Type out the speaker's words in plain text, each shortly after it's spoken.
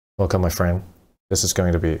Welcome, my friend. This is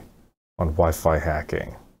going to be on Wi-Fi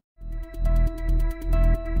hacking.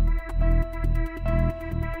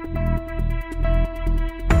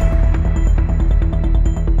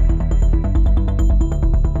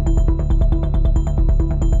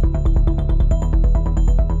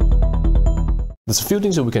 There's a few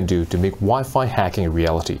things that we can do to make Wi-Fi hacking a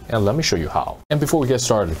reality, and let me show you how. And before we get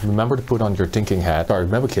started, remember to put on your thinking hat.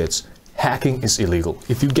 Remember, kids, hacking is illegal.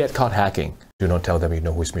 If you get caught hacking, do not tell them you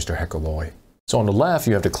know who is Mr. Hacker Loy. So on the left,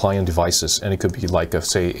 you have the client devices, and it could be like,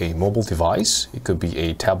 say, a mobile device. It could be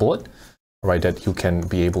a tablet, right, that you can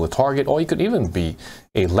be able to target, or it could even be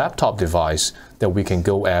a laptop device that we can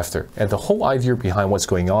go after. And the whole idea behind what's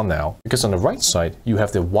going on now, because on the right side, you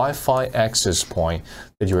have the Wi-Fi access point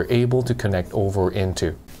that you're able to connect over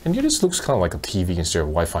into. And it just looks kind of like a TV instead of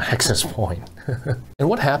Wi-Fi access point. And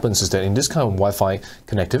what happens is that in this kind of Wi-Fi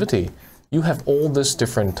connectivity, you have all this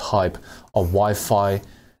different type of Wi-Fi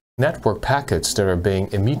network packets that are being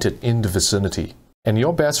emitted in the vicinity. And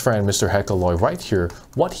your best friend, Mr. Hacker Loy, right here,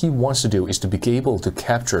 what he wants to do is to be able to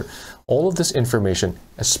capture all of this information,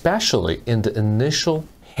 especially in the initial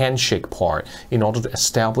handshake part, in order to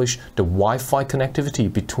establish the Wi-Fi connectivity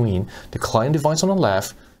between the client device on the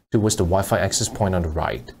left towards the Wi-Fi access point on the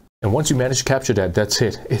right. And once you manage to capture that, that's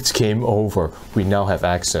it. It's game over. We now have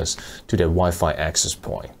access to that Wi-Fi access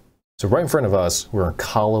point. So right in front of us, we're on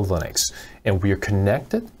Kali Linux, and we are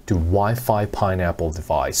connected to Wi-Fi Pineapple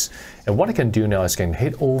device. And what I can do now is I can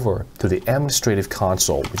head over to the administrative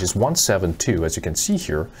console, which is 172. As you can see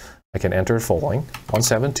here, I can enter the following: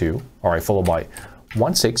 172, all right, followed by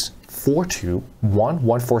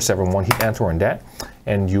 164211471. Hit enter on that,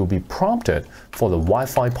 and you'll be prompted for the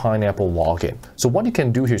Wi-Fi Pineapple login. So what you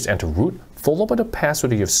can do here is enter root, followed by the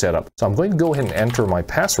password that you've set up. So I'm going to go ahead and enter my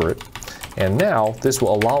password. And now this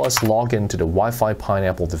will allow us to log into the Wi-Fi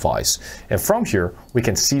Pineapple device. And from here, we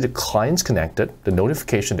can see the clients connected, the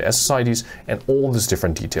notification, the SSIDs, and all these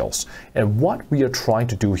different details. And what we are trying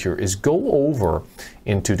to do here is go over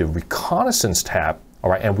into the reconnaissance tab,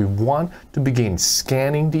 all right, and we want to begin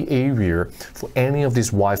scanning the area for any of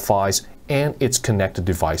these Wi-Fis and its connected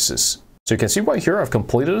devices. So you can see right here, I've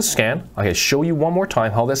completed a scan. I can show you one more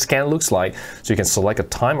time how that scan looks like. So you can select a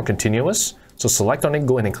time or continuous. So select on it,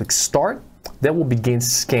 go ahead and click start. That will begin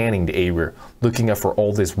scanning the area, looking at for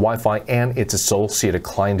all this Wi-Fi and its associated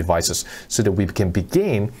client devices, so that we can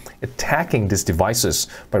begin attacking these devices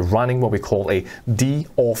by running what we call a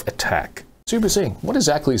DOF attack. So you'll be saying, what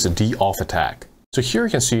exactly is a DOF attack? So here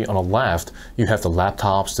you can see on the left, you have the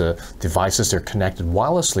laptops, the devices that are connected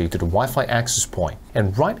wirelessly to the Wi-Fi access point.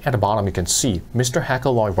 And right at the bottom, you can see Mr.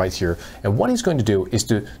 Hacker Loy right here. And what he's going to do is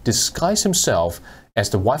to disguise himself as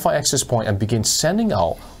the Wi-Fi access point and begin sending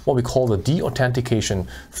out what we call the de-authentication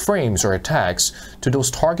frames or attacks to those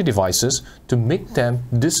target devices to make them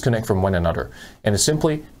disconnect from one another. And it's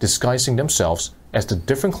simply disguising themselves as the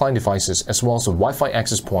different client devices as well as the Wi-Fi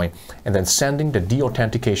access point, and then sending the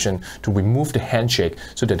de-authentication to remove the handshake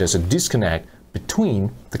so that there's a disconnect between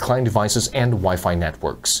the client devices and the Wi-Fi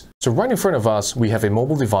networks. So right in front of us, we have a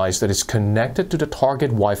mobile device that is connected to the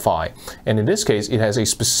target Wi-Fi. And in this case, it has a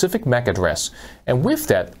specific MAC address. And with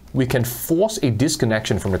that, we can force a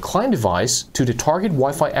disconnection from the client device to the target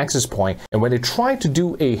Wi-Fi access point. And when they try to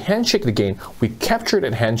do a handshake again, we capture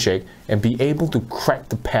that handshake and be able to crack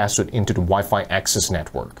the password into the Wi-Fi access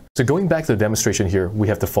network. So going back to the demonstration here, we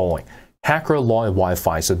have the following: Hacker Loy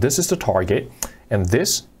Wi-Fi. So this is the target, and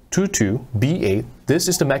this 22B8, this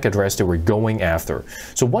is the MAC address that we're going after.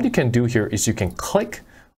 So what you can do here is you can click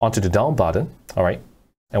onto the down button, all right,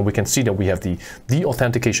 and we can see that we have the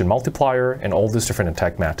authentication multiplier and all these different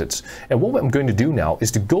attack methods. And what I'm going to do now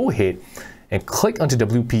is to go ahead and click onto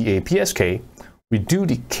WPA PSK. We do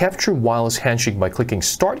the capture wireless handshake by clicking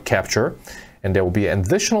start capture, and there will be an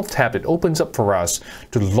additional tab that opens up for us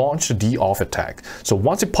to launch the DOF attack. So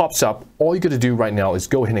once it pops up, all you got to do right now is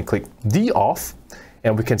go ahead and click DOF,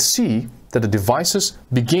 and we can see that the devices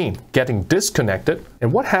begin getting disconnected.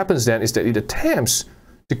 And what happens then is that it attempts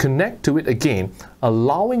to connect to it again,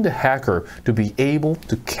 allowing the hacker to be able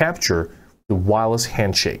to capture the wireless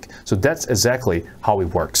handshake. So that's exactly how it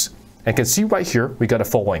works. And you can see right here, we got the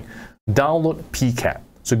following: download PCAP.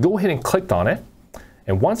 So go ahead and click on it.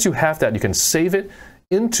 And once you have that, you can save it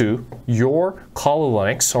into your Kali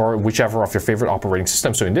Linux or whichever of your favorite operating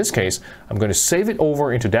system. So in this case, I'm going to save it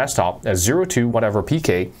over into desktop as 02 whatever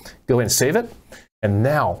PK. Go ahead and save it. And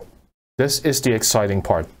now, this is the exciting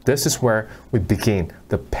part. This is where we begin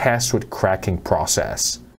the password cracking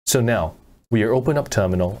process. So now, we are open up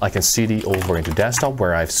terminal. I can cd over into desktop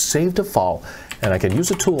where I've saved the file, and I can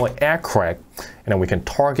use a tool like AirCrack, and then we can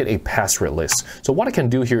target a password list. So what I can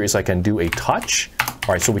do here is I can do a touch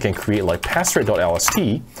All right, so we can create like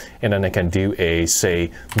password.lst, and then I can do a, say,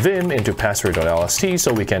 vim into password.lst,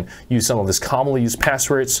 so we can use some of this commonly used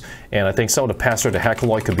passwords. And I think some of the password that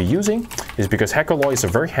HackerLoy could be using is because HackerLoy is a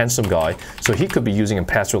very handsome guy, so he could be using a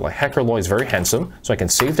password like HackerLoy is very handsome. So I can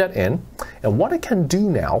save that in. And what I can do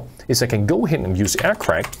now is I can go ahead and use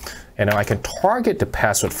aircrack, and then I can target the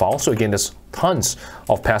password file. So again, there's tons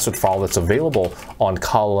of password file that's available on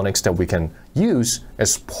Kali Linux that we can use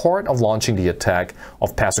as part of launching the attack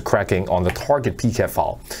of password cracking on the target PCAP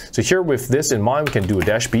file. So here with this in mind, we can do a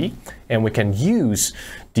 -B, and we can use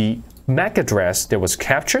the MAC address that was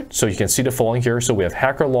captured. So you can see the following here. So we have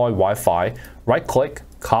HackerLoy Wi-Fi, right click,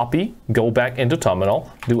 copy, go back into terminal,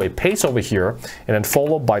 do a paste over here, and then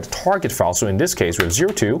followed by the target file. So in this case, we have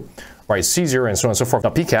 02, right, C0, and so on and so forth. Now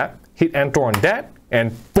PCAP, hit enter on that,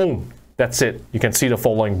 and boom, that's it. You can see the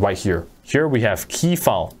following right here. Here we have key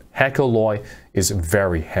file. HackerLoy is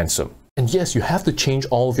very handsome. And yes, you have to change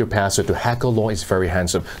all of your password to HackerLoy is very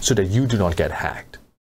handsome so that you do not get hacked.